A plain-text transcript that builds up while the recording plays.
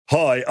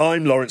Hi,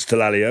 I'm Lawrence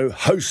Dallaglio,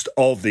 host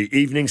of the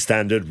Evening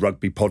Standard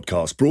Rugby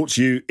Podcast, brought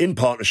to you in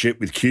partnership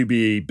with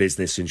QBE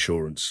Business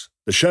Insurance.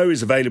 The show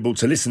is available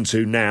to listen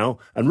to now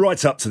and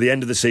right up to the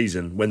end of the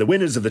season, when the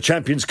winners of the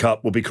Champions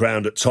Cup will be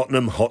crowned at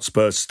Tottenham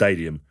Hotspur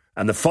Stadium,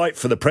 and the fight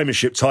for the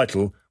Premiership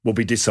title will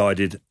be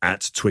decided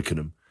at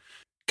Twickenham.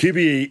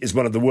 QBE is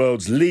one of the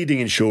world's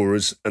leading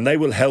insurers, and they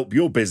will help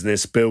your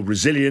business build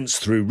resilience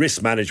through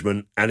risk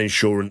management and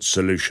insurance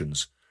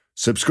solutions.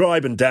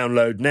 Subscribe and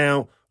download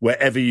now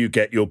wherever you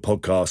get your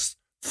podcasts.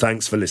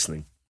 Thanks for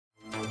listening.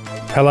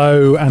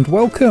 Hello and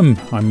welcome.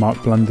 I'm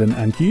Mark Blunden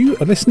and you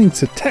are listening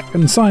to Tech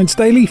and Science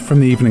Daily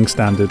from the Evening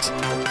Standard.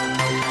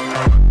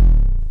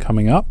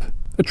 Coming up,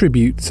 a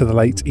tribute to the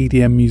late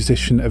EDM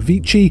musician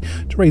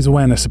Avicii to raise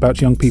awareness about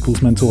young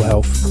people's mental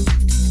health.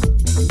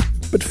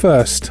 But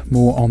first,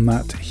 more on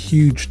that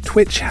huge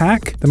Twitch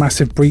hack. The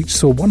massive breach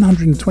saw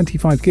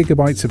 125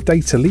 gigabytes of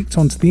data leaked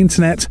onto the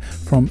internet,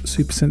 from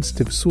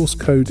super-sensitive source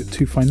code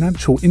to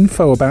financial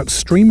info about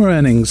streamer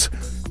earnings.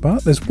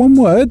 But there's one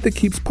word that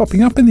keeps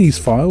popping up in these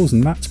files,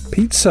 and that's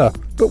pizza.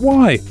 But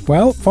why?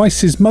 Well,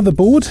 Vice's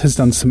Motherboard has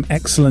done some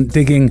excellent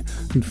digging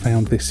and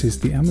found this is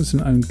the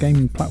Amazon-owned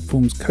gaming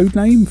platform's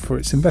codename for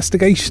its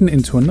investigation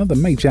into another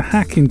major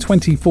hack in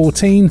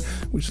 2014,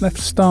 which left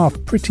staff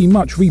pretty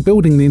much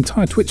rebuilding the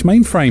entire Twitch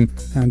mainframe.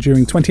 And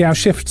during 20-hour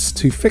shifts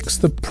to fix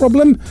the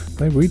problem,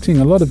 they were eating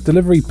a lot of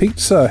delivery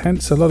pizza,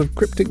 hence a lot of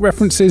cryptic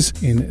references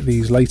in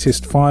these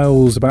latest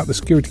files about the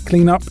security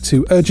cleanup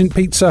to urgent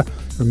pizza,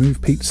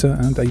 remove pizza,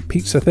 and a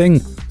pizza thing.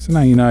 So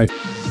now you know.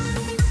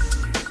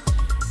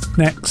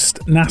 Next,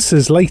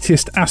 NASA's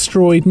latest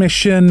asteroid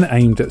mission,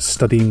 aimed at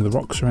studying the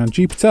rocks around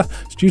Jupiter,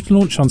 is due to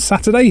launch on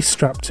Saturday,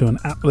 strapped to an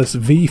Atlas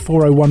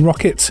V401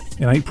 rocket.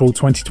 In April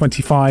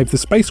 2025, the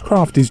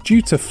spacecraft is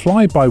due to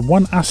fly by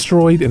one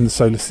asteroid in the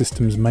solar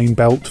system's main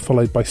belt,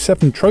 followed by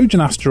 7 Trojan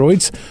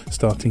asteroids,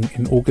 starting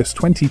in August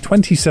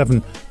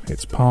 2027.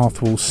 Its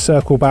path will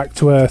circle back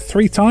to Earth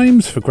 3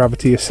 times for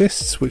gravity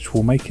assists, which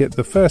will make it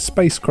the first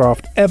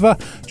spacecraft ever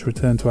to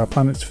return to our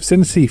planet's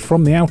vicinity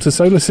from the outer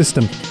solar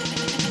system.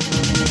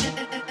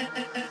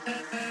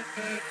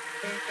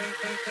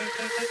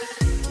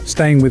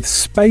 Staying with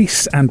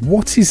space, and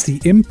what is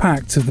the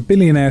impact of the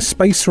billionaire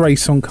space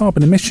race on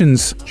carbon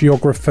emissions?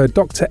 Geographer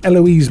Dr.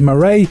 Eloise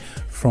Murray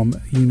from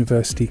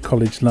University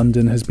College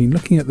London has been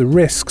looking at the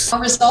risks.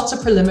 Our results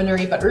are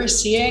preliminary, but we're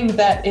seeing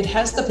that it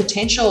has the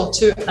potential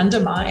to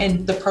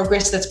undermine the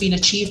progress that's been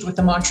achieved with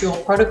the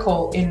Montreal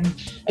Protocol in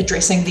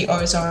addressing the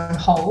ozone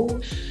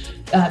hole.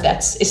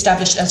 That's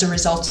established as a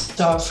result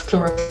of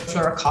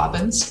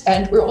chlorofluorocarbons.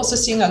 And we're also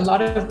seeing a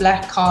lot of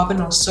black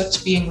carbon or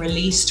soot being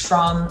released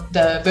from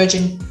the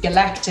Virgin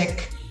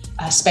Galactic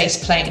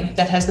space plane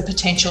that has the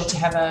potential to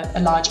have a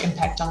large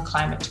impact on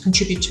climate,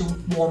 contribute to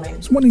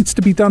warming. So what needs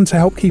to be done to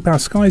help keep our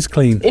skies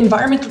clean?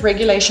 Environmental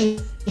regulation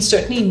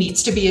certainly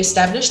needs to be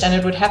established, and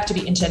it would have to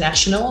be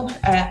international.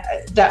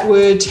 That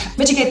would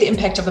mitigate the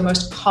impact of the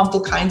most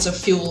harmful kinds of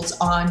fuels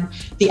on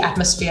the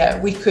atmosphere.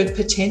 We could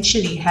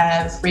potentially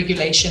have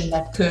regulation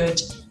that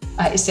could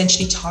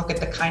essentially target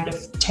the kind of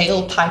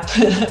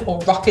tailpipe or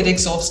rocket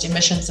exhaust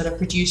emissions that are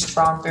produced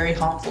from very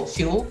harmful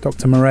fuel.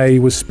 Dr. Murray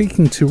was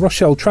speaking to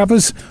Rochelle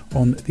Travers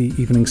on the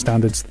Evening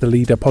Standard's The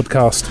Leader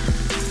podcast.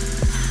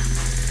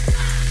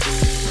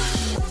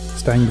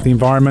 Staying with the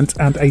environment,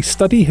 and a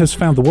study has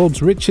found the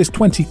world's richest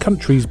 20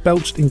 countries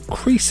belched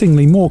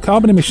increasingly more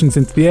carbon emissions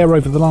into the air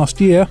over the last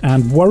year,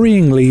 and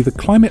worryingly, the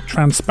Climate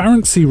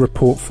Transparency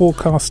Report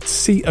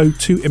forecasts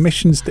CO2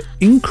 emissions to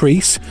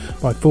increase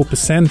by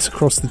 4%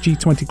 across the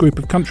G20 group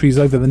of countries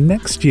over the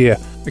next year.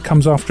 It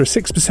comes after a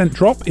 6%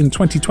 drop in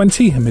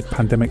 2020 amid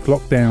pandemic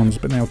lockdowns,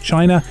 but now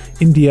China,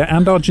 India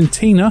and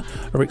Argentina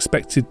are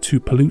expected to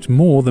pollute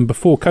more than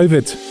before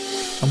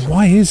COVID. And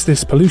why is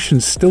this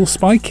pollution still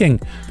spiking?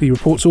 The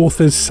report's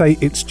authors say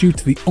it's due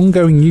to the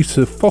ongoing use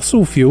of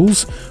fossil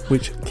fuels,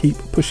 which keep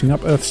pushing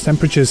up Earth's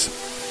temperatures.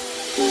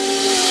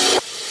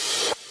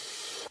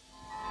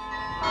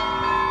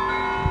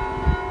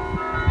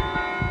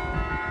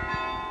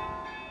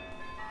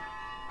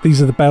 These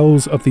are the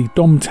bells of the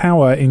Dom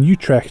Tower in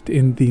Utrecht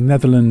in the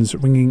Netherlands,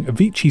 ringing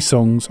Avicii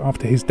songs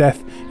after his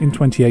death in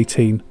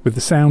 2018, with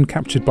the sound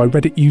captured by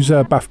Reddit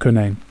user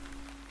Bafkonane.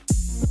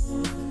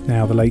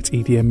 Now, the late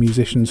EDM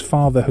musician's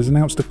father has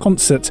announced a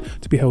concert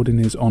to be held in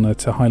his honour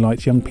to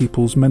highlight young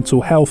people's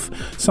mental health,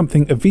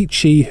 something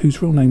Avicii,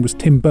 whose real name was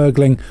Tim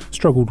Bergling,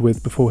 struggled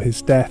with before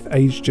his death,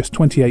 aged just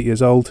 28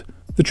 years old.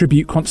 The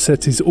tribute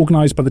concert is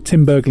organised by the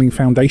Tim Bergling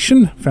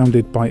Foundation,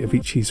 founded by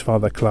Avicii's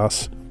father,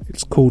 Klaas.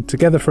 It's called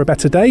Together for a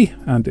Better Day,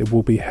 and it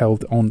will be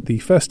held on the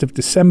 1st of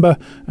December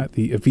at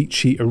the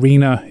Avicii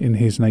Arena in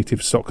his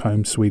native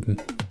Stockholm,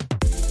 Sweden.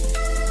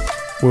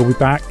 We'll be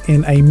back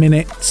in a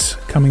minute.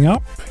 Coming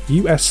up,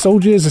 US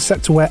soldiers are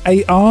set to wear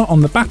AR on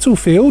the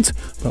battlefield,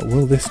 but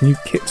will this new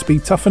kit be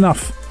tough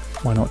enough?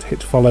 Why not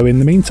hit follow in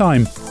the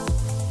meantime?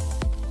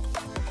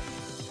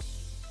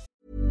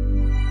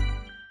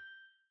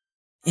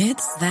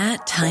 It's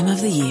that time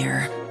of the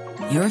year.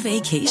 Your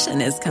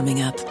vacation is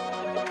coming up.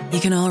 You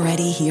can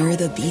already hear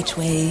the beach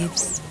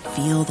waves,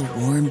 feel the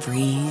warm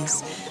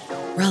breeze,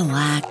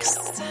 relax,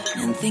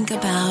 and think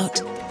about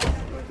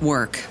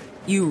work.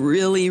 You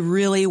really,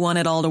 really want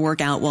it all to work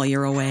out while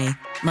you're away.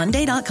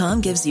 Monday.com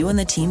gives you and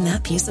the team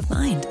that peace of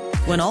mind.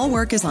 When all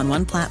work is on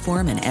one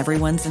platform and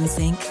everyone's in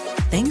sync,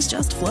 things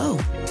just flow.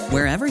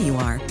 Wherever you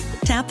are,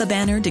 tap the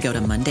banner to go to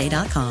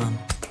Monday.com.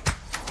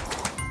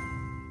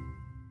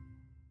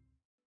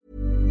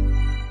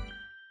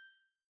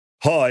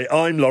 Hi,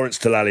 I'm Lawrence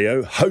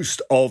Dallaglio,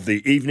 host of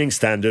the Evening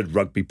Standard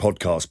Rugby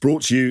Podcast,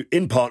 brought to you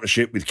in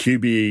partnership with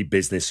QBE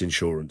Business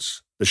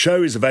Insurance. The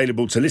show is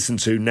available to listen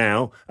to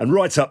now and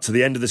right up to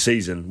the end of the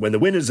season, when the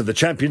winners of the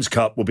Champions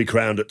Cup will be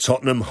crowned at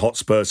Tottenham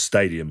Hotspur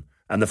Stadium,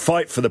 and the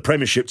fight for the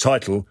Premiership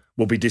title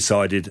will be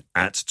decided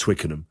at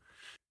Twickenham.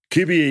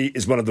 QBE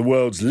is one of the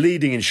world's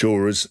leading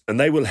insurers, and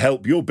they will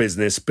help your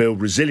business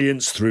build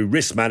resilience through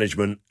risk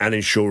management and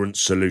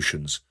insurance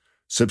solutions.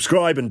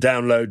 Subscribe and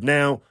download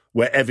now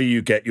wherever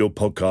you get your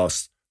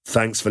podcasts.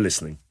 Thanks for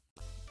listening.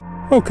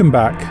 Welcome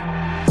back.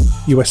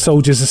 US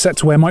soldiers are set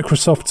to wear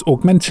Microsoft's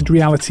augmented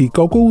reality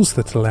goggles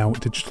that allow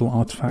digital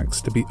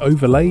artifacts to be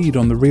overlaid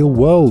on the real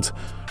world.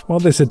 While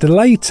there's a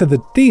delay to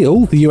the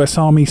deal, the US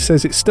Army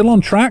says it's still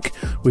on track,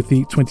 with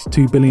the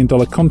 $22 billion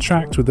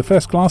contract with the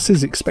first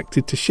glasses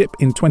expected to ship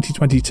in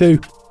 2022.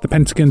 The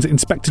Pentagon's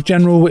Inspector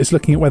General is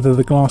looking at whether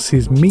the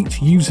glasses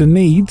meet user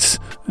needs,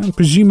 and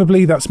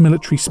presumably that's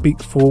military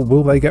speak for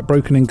will they get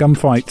broken in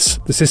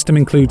gunfights. The system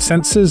includes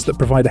sensors that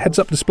provide a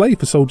heads-up display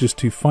for soldiers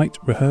to fight,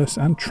 rehearse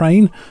and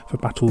train for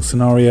battle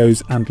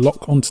scenarios and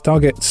lock onto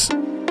targets.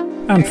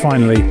 And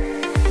finally,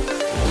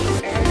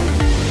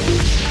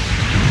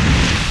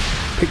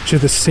 picture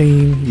the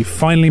scene. You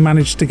finally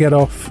managed to get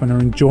off and are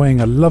enjoying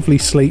a lovely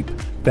sleep.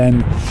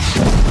 Then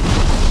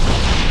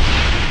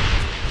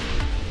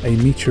a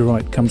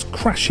meteorite comes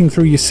crashing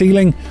through your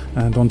ceiling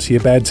and onto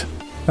your bed.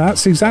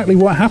 That's exactly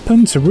what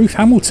happened to Ruth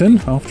Hamilton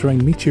after a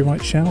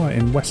meteorite shower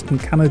in Western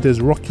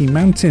Canada's Rocky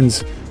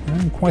Mountains.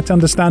 And quite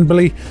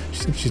understandably,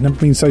 she said she's never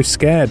been so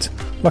scared.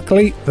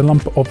 Luckily, the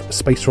lump of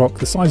space rock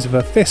the size of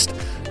her fist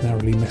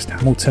narrowly missed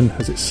Hamilton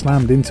as it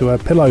slammed into her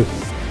pillow.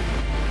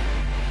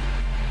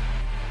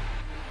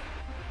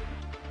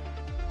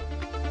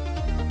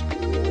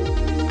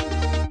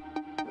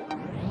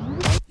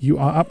 You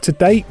are up to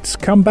date.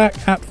 Come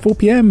back at 4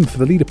 p.m. for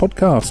the Leader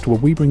Podcast, where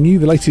we bring you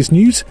the latest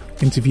news,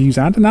 interviews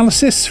and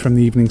analysis from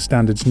the Evening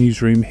Standard's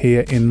newsroom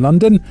here in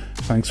London.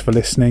 Thanks for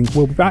listening.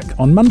 We'll be back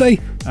on Monday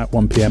at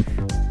 1 p.m.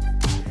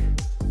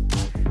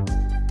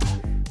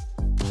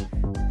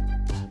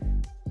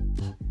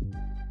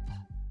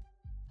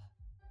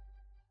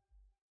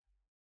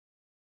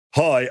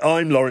 Hi,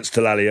 I'm Lawrence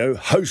Dallaglio,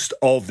 host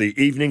of the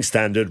Evening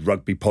Standard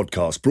Rugby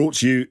Podcast, brought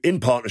to you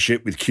in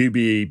partnership with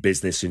QBE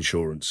Business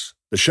Insurance.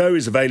 The show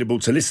is available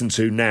to listen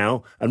to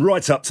now and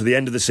right up to the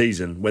end of the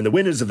season, when the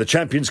winners of the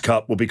Champions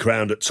Cup will be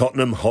crowned at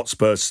Tottenham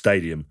Hotspur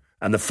Stadium,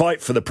 and the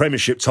fight for the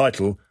Premiership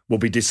title will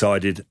be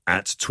decided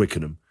at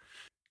Twickenham.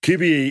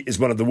 QBE is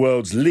one of the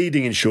world's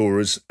leading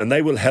insurers, and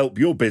they will help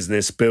your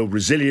business build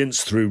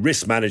resilience through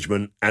risk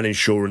management and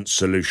insurance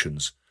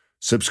solutions.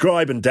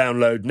 Subscribe and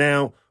download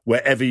now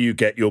wherever you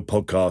get your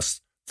podcasts.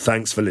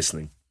 Thanks for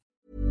listening.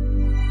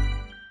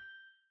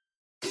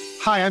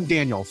 Hi, I'm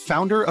Daniel,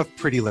 founder of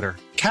Pretty Litter.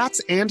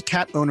 Cats and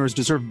cat owners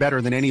deserve better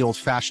than any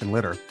old-fashioned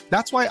litter.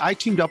 That's why I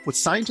teamed up with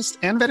scientists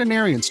and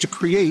veterinarians to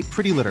create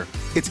Pretty Litter.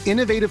 Its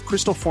innovative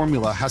crystal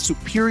formula has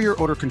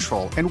superior odor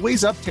control and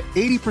weighs up to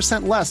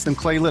 80% less than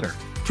clay litter.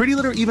 Pretty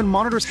Litter even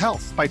monitors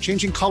health by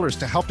changing colors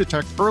to help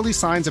detect early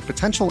signs of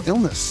potential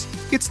illness.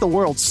 It's the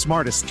world's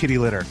smartest kitty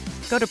litter.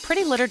 Go to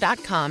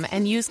prettylitter.com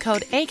and use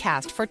code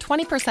ACAST for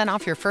 20%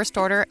 off your first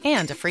order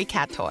and a free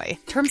cat toy.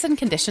 Terms and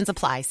conditions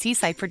apply. See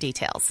site for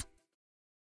details.